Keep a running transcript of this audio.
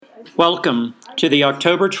Welcome to the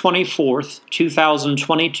October 24th,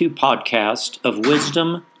 2022 podcast of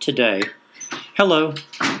Wisdom Today. Hello,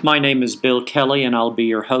 my name is Bill Kelley and I'll be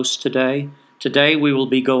your host today. Today we will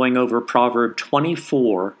be going over Proverb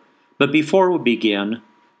 24, but before we begin,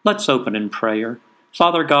 let's open in prayer.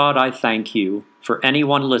 Father God, I thank you for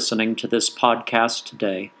anyone listening to this podcast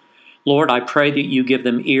today. Lord, I pray that you give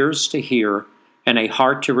them ears to hear and a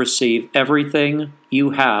heart to receive everything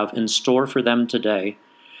you have in store for them today.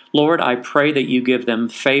 Lord, I pray that you give them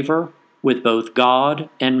favor with both God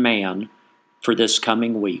and man for this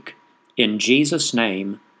coming week. In Jesus'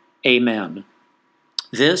 name, amen.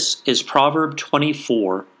 This is Proverb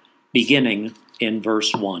 24, beginning in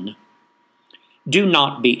verse 1. Do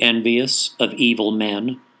not be envious of evil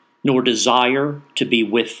men, nor desire to be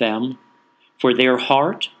with them, for their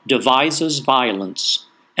heart devises violence,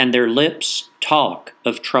 and their lips talk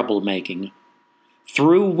of troublemaking.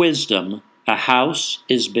 Through wisdom a house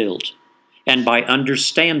is built, and by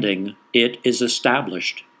understanding it is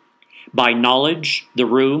established. By knowledge the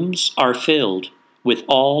rooms are filled with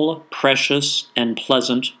all precious and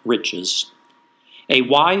pleasant riches. A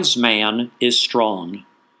wise man is strong.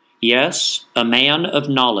 Yes, a man of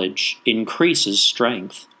knowledge increases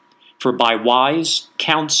strength. For by wise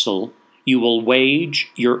counsel you will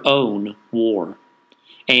wage your own war.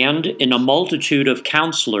 And in a multitude of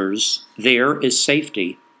counselors there is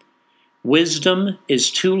safety. Wisdom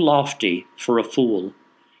is too lofty for a fool.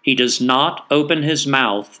 He does not open his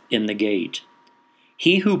mouth in the gate.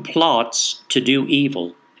 He who plots to do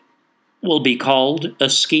evil will be called a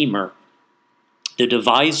schemer. The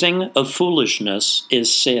devising of foolishness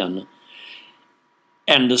is sin,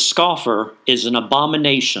 and the scoffer is an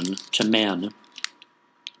abomination to men.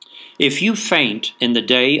 If you faint in the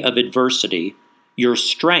day of adversity, your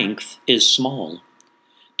strength is small.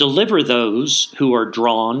 Deliver those who are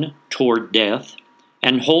drawn toward death,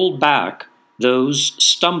 and hold back those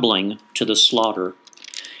stumbling to the slaughter.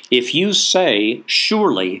 If you say,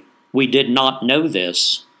 surely we did not know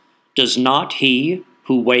this, does not he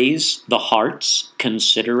who weighs the hearts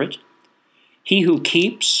consider it? He who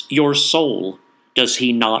keeps your soul, does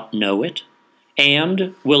he not know it?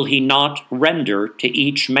 And will he not render to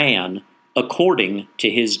each man according to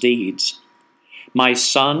his deeds? My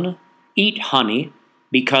son, eat honey,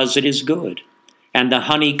 because it is good, and the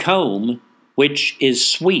honeycomb, which is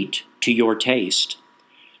sweet to your taste.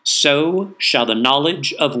 So shall the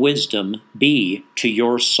knowledge of wisdom be to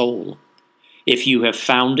your soul. If you have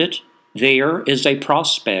found it, there is a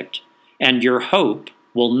prospect, and your hope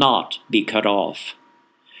will not be cut off.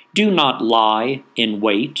 Do not lie in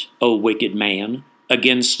wait, O wicked man,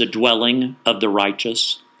 against the dwelling of the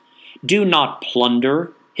righteous. Do not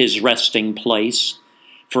plunder his resting place,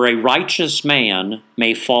 for a righteous man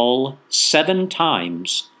may fall 7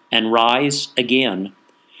 times and rise again,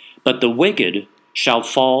 but the wicked shall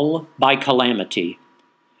fall by calamity.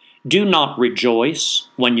 Do not rejoice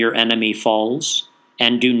when your enemy falls,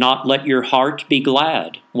 and do not let your heart be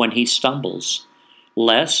glad when he stumbles,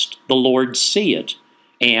 lest the Lord see it,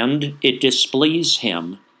 and it displease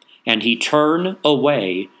him, and he turn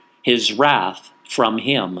away his wrath from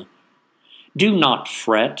him. Do not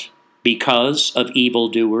fret because of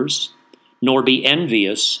evildoers, nor be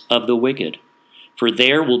envious of the wicked, for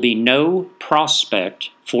there will be no prospect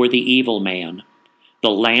for the evil man. The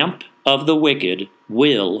lamp of the wicked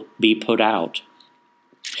will be put out.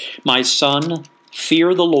 My son,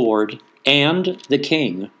 fear the Lord and the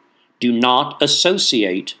king. Do not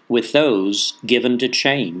associate with those given to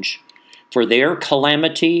change, for their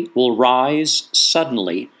calamity will rise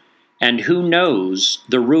suddenly, and who knows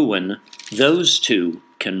the ruin those two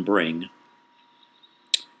can bring.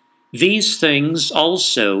 These things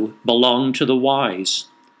also belong to the wise.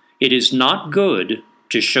 It is not good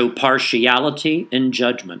to show partiality in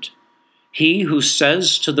judgment. He who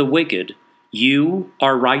says to the wicked, you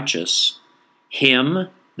are righteous, him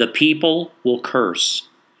the people will curse.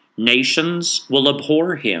 Nations will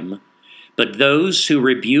abhor him, but those who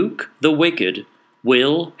rebuke the wicked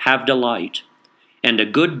will have delight, and a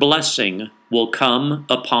good blessing will come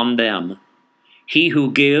upon them. He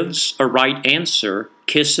who gives a right answer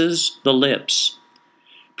kisses the lips.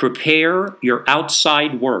 Prepare your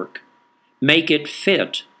outside work. Make it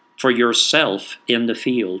fit for yourself in the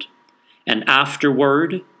field, and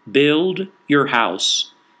afterward build your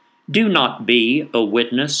house. Do not be a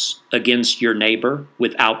witness against your neighbor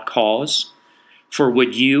without cause, for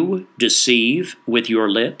would you deceive with your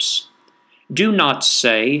lips? Do not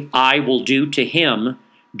say, I will do to him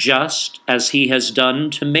just as he has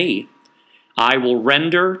done to me. I will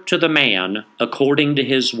render to the man according to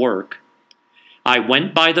his work. I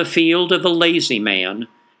went by the field of a lazy man,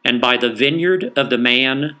 and by the vineyard of the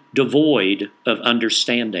man devoid of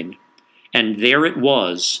understanding. And there it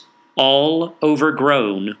was, all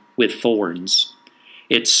overgrown with thorns.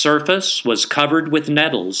 Its surface was covered with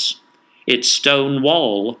nettles. Its stone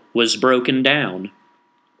wall was broken down.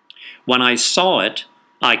 When I saw it,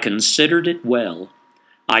 I considered it well.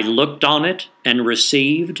 I looked on it and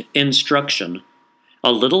received instruction.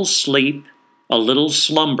 A little sleep, a little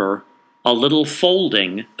slumber, a little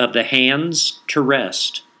folding of the hands to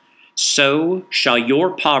rest. So shall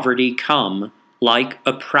your poverty come like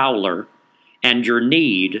a prowler, and your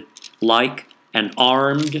need like an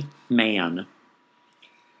armed man.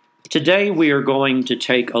 Today we are going to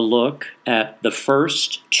take a look at the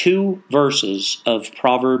first 2 verses of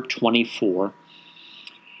Proverb 24.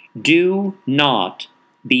 Do not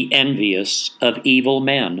be envious of evil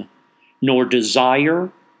men, nor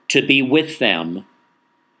desire to be with them.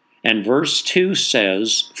 And verse 2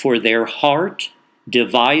 says, for their heart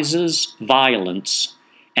devises violence,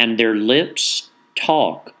 and their lips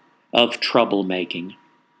talk of troublemaking.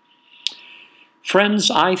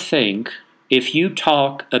 Friends, I think if you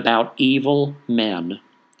talk about evil men,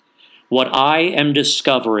 what I am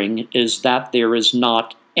discovering is that there is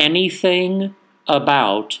not anything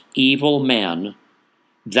about evil men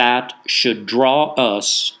that should draw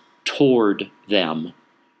us toward them.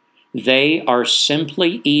 They are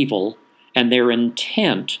simply evil, and their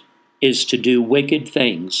intent is to do wicked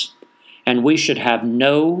things, and we should have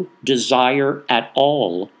no desire at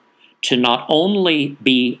all to not only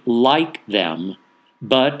be like them,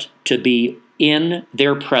 but to be in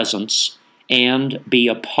their presence and be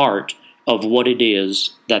a part of what it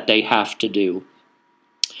is that they have to do.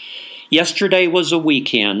 Yesterday was a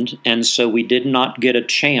weekend, and so we did not get a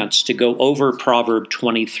chance to go over Proverb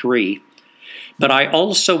 23, but I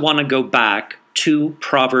also want to go back to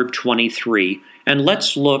Proverb 23, and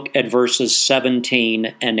let's look at verses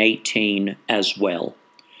 17 and 18 as well.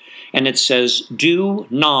 And it says, do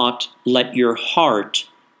not let your heart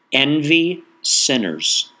envy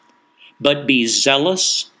sinners, but be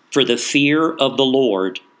zealous for the fear of the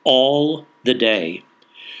Lord all the day.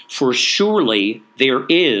 For surely there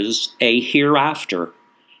is a hereafter,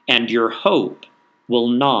 and your hope will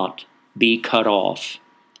not be cut off.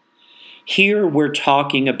 Here we're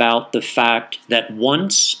talking about the fact that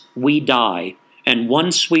once we die, and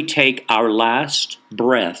once we take our last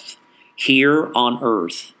breath here on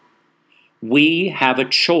earth, we have a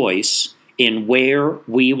choice in where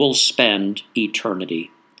we will spend eternity.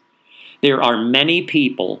 There are many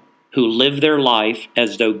people who live their life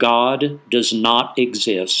as though God does not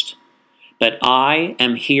exist, but I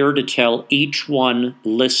am here to tell each one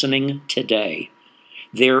listening today,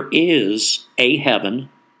 there is a heaven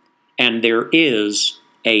and there is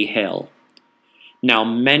a hell. Now,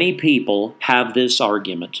 many people have this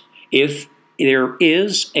argument. If there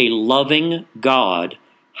is a loving God,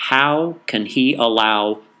 how can he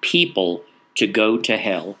allow people to go to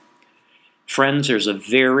hell? Friends, there's a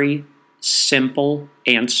very simple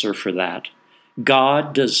answer for that.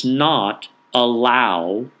 God does not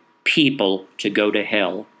allow people to go to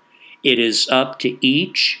hell. It is up to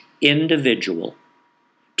each individual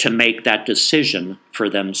to make that decision for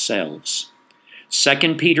themselves.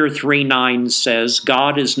 2 Peter 3:9 says,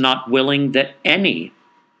 God is not willing that any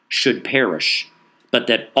should perish, but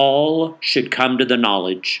that all should come to the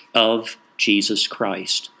knowledge of Jesus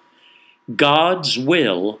Christ. God's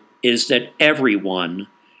will is that everyone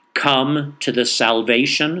come to the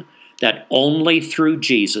salvation that only through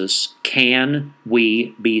Jesus can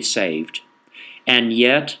we be saved. And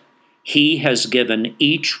yet, he has given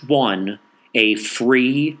each one a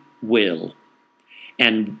free will.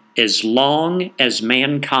 And as long as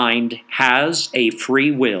mankind has a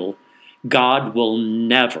free will, God will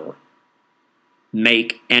never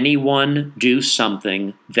make anyone do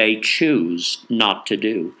something they choose not to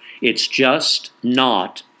do. It's just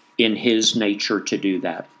not in his nature to do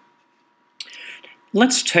that.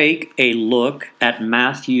 Let's take a look at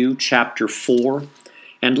Matthew chapter 4,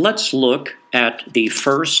 and let's look at the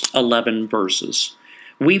first 11 verses.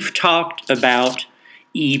 We've talked about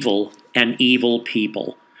evil and evil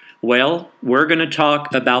people. Well, we're going to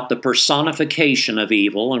talk about the personification of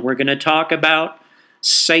evil, and we're going to talk about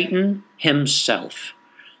Satan himself.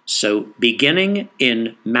 So, beginning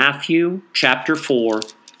in Matthew chapter 4,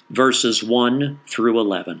 verses 1 through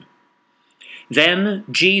 11. Then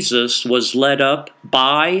Jesus was led up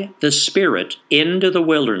by the Spirit into the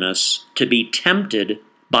wilderness to be tempted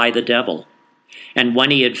by the devil. And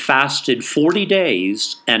when he had fasted 40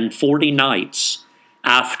 days and 40 nights,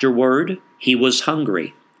 afterward he was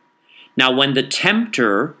hungry. Now when the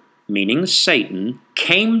tempter, meaning Satan,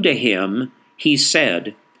 came to him, he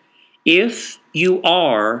said, If you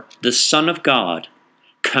are the Son of God,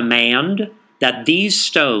 command that these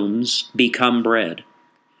stones become bread."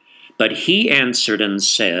 But he answered and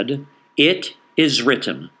said, "It is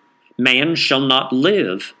written, man shall not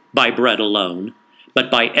live by bread alone, but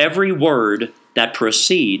by every word that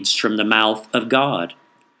proceeds from the mouth of God."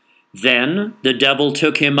 Then the devil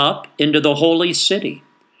took him up into the holy city,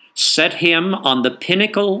 set him on the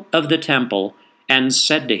pinnacle of the temple, and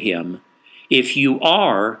said to him, "If you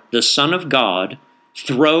are the Son of God,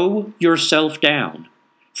 throw yourself down,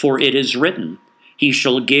 for it is written, He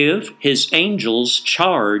shall give his angels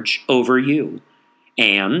charge over you,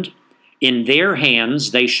 and in their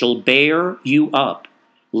hands they shall bear you up,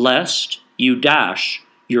 lest you dash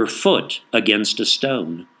your foot against a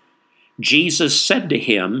stone." Jesus said to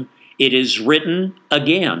him, "It is written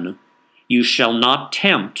again, you shall not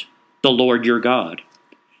tempt the Lord your God."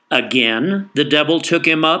 Again, the devil took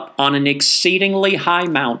him up on an exceedingly high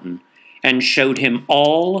mountain and showed him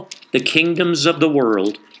all the kingdoms of the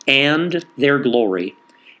world and their glory.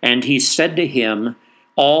 And he said to him,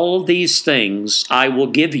 "All these things I will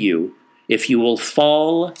give you if you will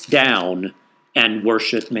fall down and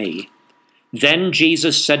worship me." Then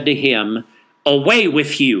Jesus said to him, "Away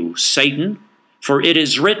with you, Satan, for it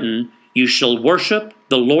is written, you shall worship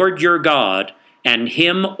the Lord your God, and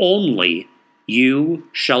him only you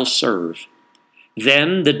shall serve."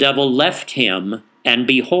 Then the devil left him, and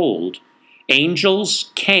behold,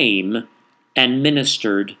 angels came and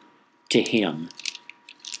ministered to him.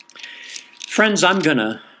 Friends, I'm going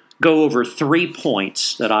to go over 3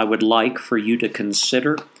 points that I would like for you to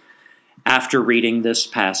consider after reading this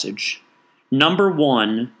passage. Number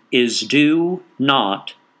 1 is, do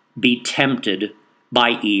not be tempted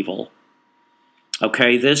by evil.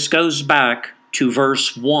 Okay, this goes back to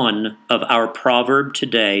verse 1 of our proverb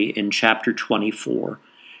today in chapter 24.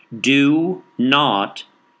 Do not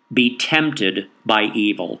be tempted by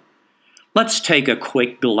evil. Let's take a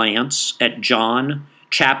quick glance at John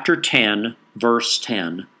chapter 10, verse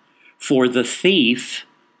 10. "For the thief,"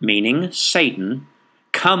 meaning Satan,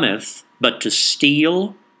 "cometh but to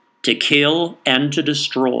steal, to kill, and to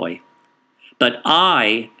destroy. But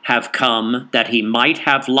I have come that he might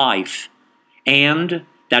have life, and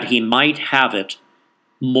that he might have it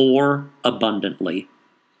more abundantly."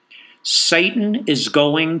 Satan is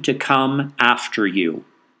going to come after you,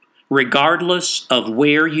 regardless of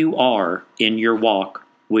where you are in your walk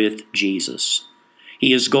with Jesus.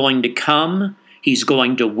 He is going to come, he's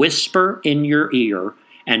going to whisper in your ear,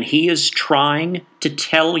 and he is trying to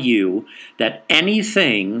tell you that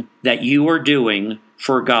anything that you are doing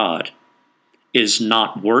for God is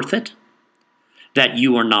not worth it, that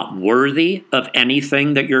you are not worthy of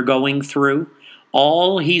anything that you're going through.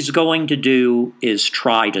 All he's going to do is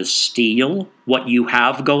try to steal what you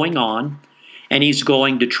have going on, and he's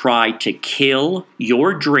going to try to kill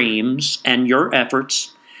your dreams and your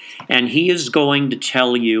efforts, and he is going to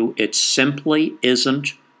tell you it simply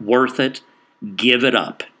isn't worth it. Give it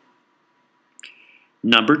up.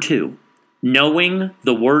 Number 2, knowing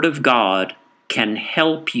the Word of God can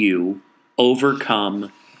help you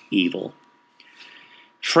overcome evil.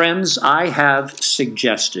 Friends, I have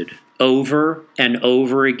suggested over and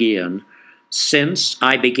over again since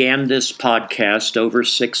I began this podcast over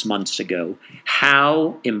 6 months ago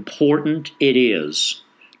how important it is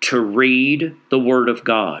to read the Word of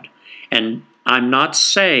God. And I'm not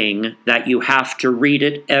saying that you have to read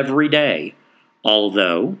it every day,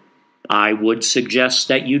 although I would suggest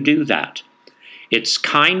that you do that. It's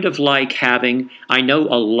kind of like I know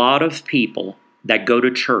a lot of people that go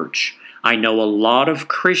to church. I know a lot of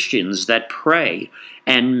Christians that pray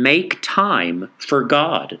and make time for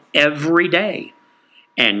God every day.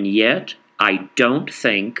 And yet, I don't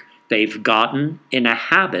think they've gotten in a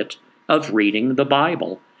habit of reading the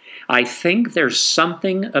Bible. I think there's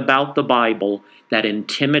something about the Bible that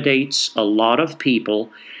intimidates a lot of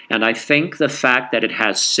people, and I think the fact that it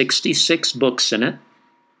has 66 books in it,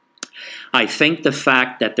 I think the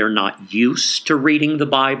fact that they're not used to reading the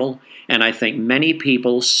Bible, and I think many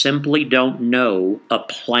people simply don't know a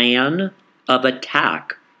plan of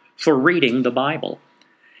attack for reading the Bible.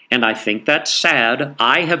 And I think that's sad.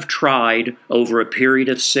 I have tried over a period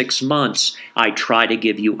of 6 months. I try to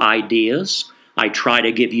give you ideas. I try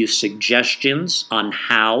to give you suggestions on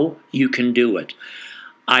how you can do it.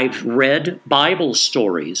 I've read Bible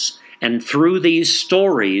stories, and through these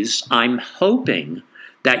stories, I'm hoping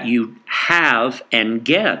that you have and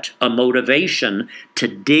get a motivation to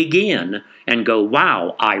dig in and go,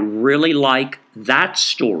 wow, I really like that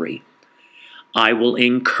story. I will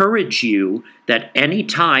encourage you that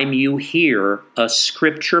anytime you hear a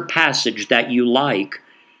scripture passage that you like,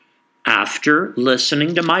 after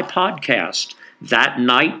listening to my podcast, that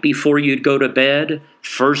night before you'd go to bed,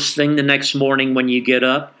 first thing the next morning when you get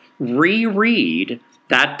up, reread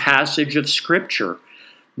that passage of Scripture.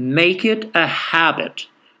 Make it a habit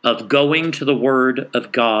of going to the Word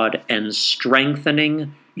of God and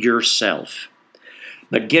strengthening yourself.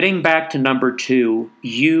 But getting back to number 2,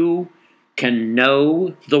 you can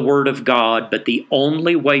know the Word of God, but the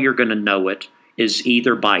only way you're going to know it is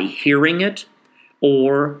either by hearing it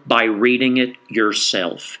or by reading it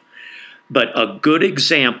yourself. But a good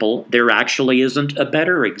example, there actually isn't a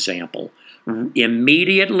better example.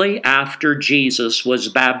 Immediately after Jesus was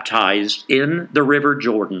baptized in the River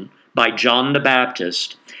Jordan by John the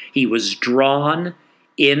Baptist, he was drawn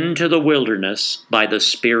into the wilderness by the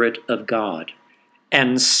Spirit of God.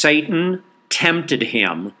 And Satan tempted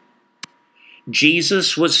him.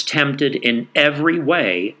 Jesus was tempted in every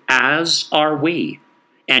way, as are we,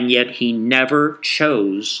 and yet he never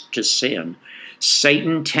chose to sin.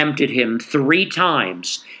 Satan tempted him 3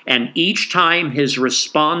 times, and each time his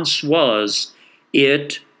response was,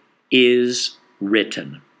 "It is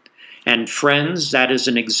written." And friends, that is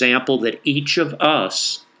an example that each of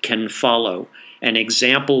us can follow. An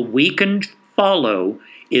example we can follow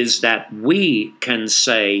is that we can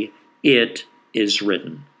say, "It is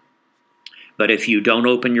written." But if you don't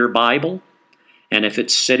open your Bible, and if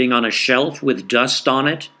it's sitting on a shelf with dust on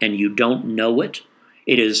it and you don't know it,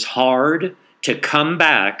 it is hard to come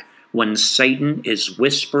back when Satan is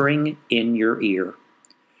whispering in your ear.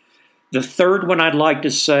 The third one I'd like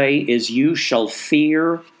to say is, you shall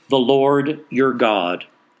fear the Lord your God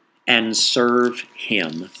and serve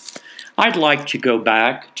him. I'd like to go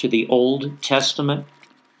back to the Old Testament.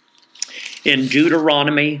 In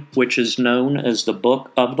Deuteronomy, which is known as the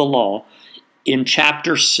Book of the Law, in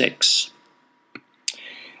chapter 6.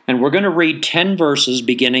 And we're going to read 10 verses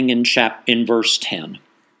beginning in verse 10.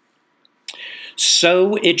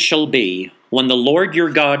 So it shall be, when the Lord your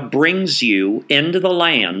God brings you into the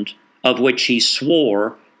land of which he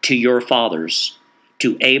swore to your fathers,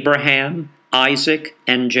 to Abraham, Isaac,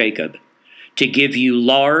 and Jacob, to give you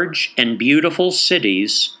large and beautiful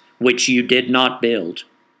cities which you did not build,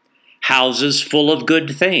 houses full of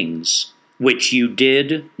good things which you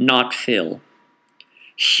did not fill,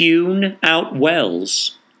 hewn out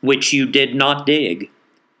wells which you did not dig,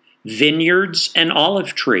 vineyards and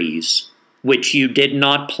olive trees which you did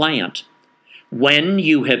not plant. When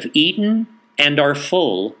you have eaten and are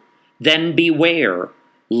full, then beware,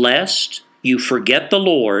 lest you forget the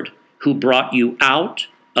Lord who brought you out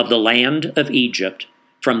of the land of Egypt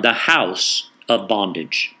from the house of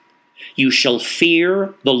bondage. You shall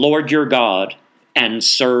fear the Lord your God and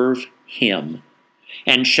serve him,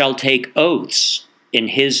 and shall take oaths in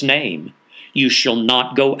his name. You shall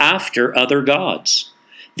not go after other gods,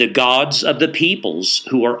 the gods of the peoples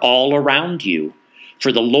who are all around you.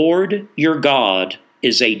 For the Lord your God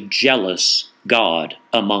is a jealous God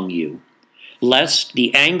among you, lest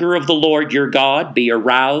the anger of the Lord your God be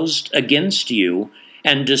aroused against you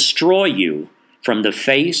and destroy you from the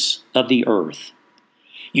face of the earth.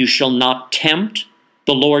 You shall not tempt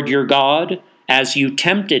the Lord your God as you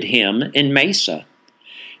tempted him in Mesa.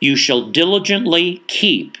 You shall diligently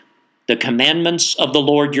keep the commandments of the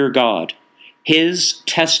Lord your God, his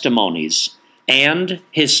testimonies, and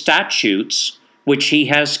his statutes which he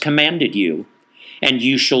has commanded you, and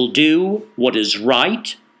you shall do what is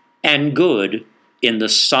right and good in the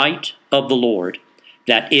sight of the Lord,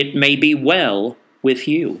 that it may be well with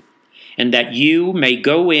you, and that you may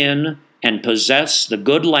go in and possess the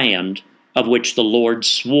good land of which the Lord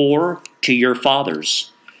swore to your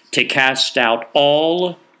fathers, to cast out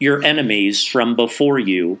all your enemies from before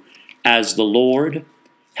you, as the Lord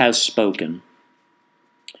has spoken.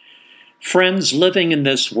 Friends, living in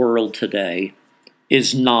this world today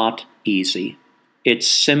is not easy. It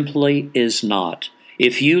simply is not.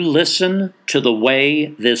 If you listen to the way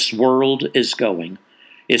this world is going,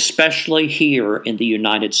 especially here in the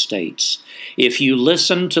United States, if you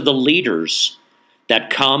listen to the leaders that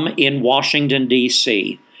come in Washington,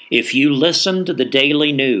 D.C., if you listen to the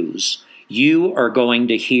daily news, you are going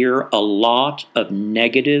to hear a lot of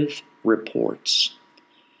negative reports.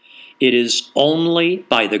 It is only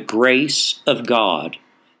by the grace of God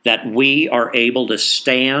that we are able to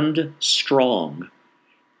stand strong,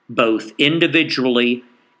 both individually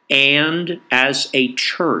and as a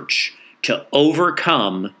church, to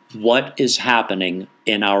overcome what is happening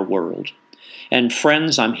in our world. And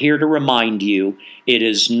friends, I'm here to remind you, it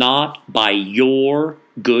is not by your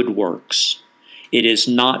good works. It is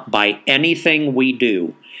not by anything we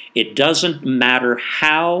do. It doesn't matter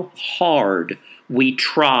how hard we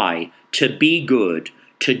try to be good,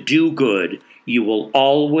 to do good, you will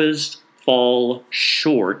always fall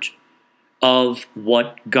short of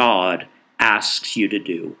what God asks you to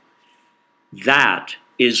do. That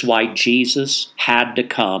is why Jesus had to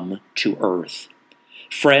come to earth.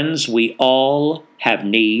 Friends, we all have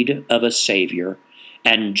need of a Savior,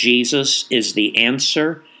 and Jesus is the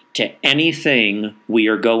answer to anything we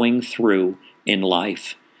are going through in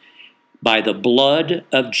life. By the blood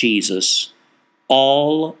of Jesus,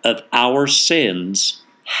 all of our sins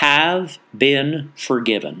have been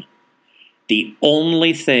forgiven. The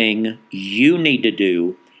only thing you need to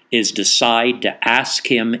do is decide to ask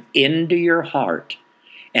Him into your heart.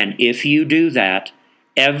 And if you do that,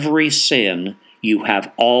 every sin you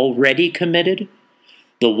have already committed,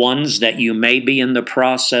 the ones that you may be in the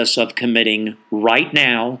process of committing right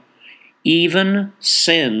now, even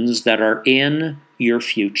sins that are in your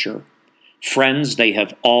future, friends, they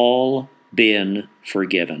have all been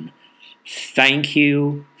forgiven. Thank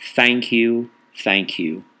you, thank you, thank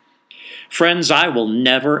you. Friends, I will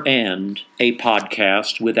never end a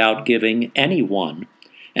podcast without giving anyone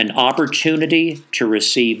an opportunity to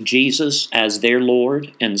receive Jesus as their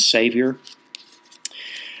Lord and Savior.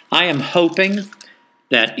 I am hoping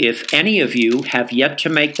that if any of you have yet to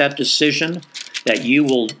make that decision, that you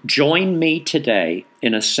will join me today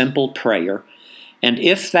in a simple prayer. And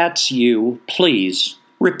if that's you, please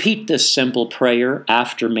repeat this simple prayer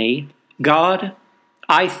after me. God,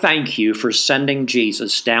 I thank you for sending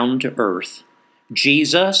Jesus down to earth.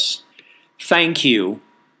 Jesus, thank you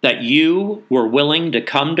that you were willing to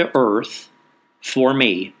come to earth for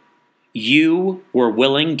me. You were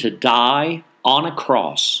willing to die on a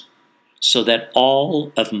cross so that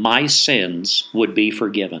all of my sins would be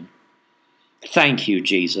forgiven. Thank you,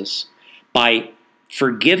 Jesus. By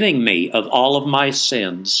forgiving me of all of my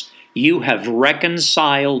sins, you have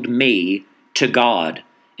reconciled me to God,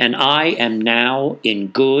 and I am now in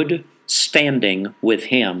good standing with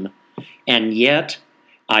Him, and yet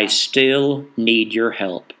I still need your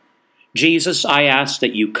help. Jesus, I ask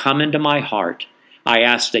that you come into my heart. I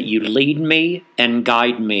ask that you lead me and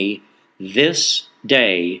guide me this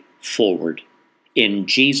day forward. In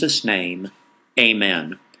Jesus' name,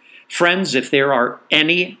 amen. Friends, if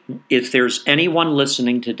there's anyone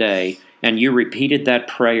listening today and you repeated that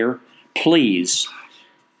prayer, please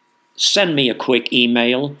send me a quick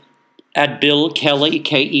email at Bill Kelley,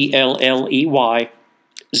 Kelley,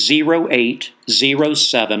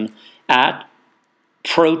 0807 at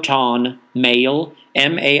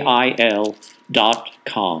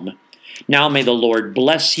protonmail.com. Now may the Lord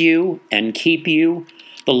bless you and keep you.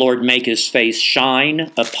 The Lord make His face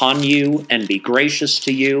shine upon you and be gracious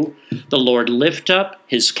to you. The Lord lift up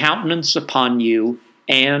His countenance upon you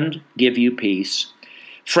and give you peace.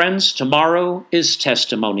 Friends, tomorrow is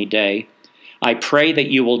Testimony Day. I pray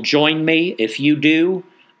that you will join me. If you do,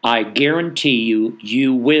 I guarantee you,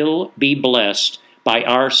 you will be blessed by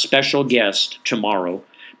our special guest tomorrow.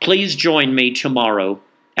 Please join me tomorrow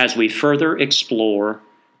as we further explore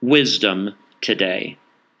wisdom today.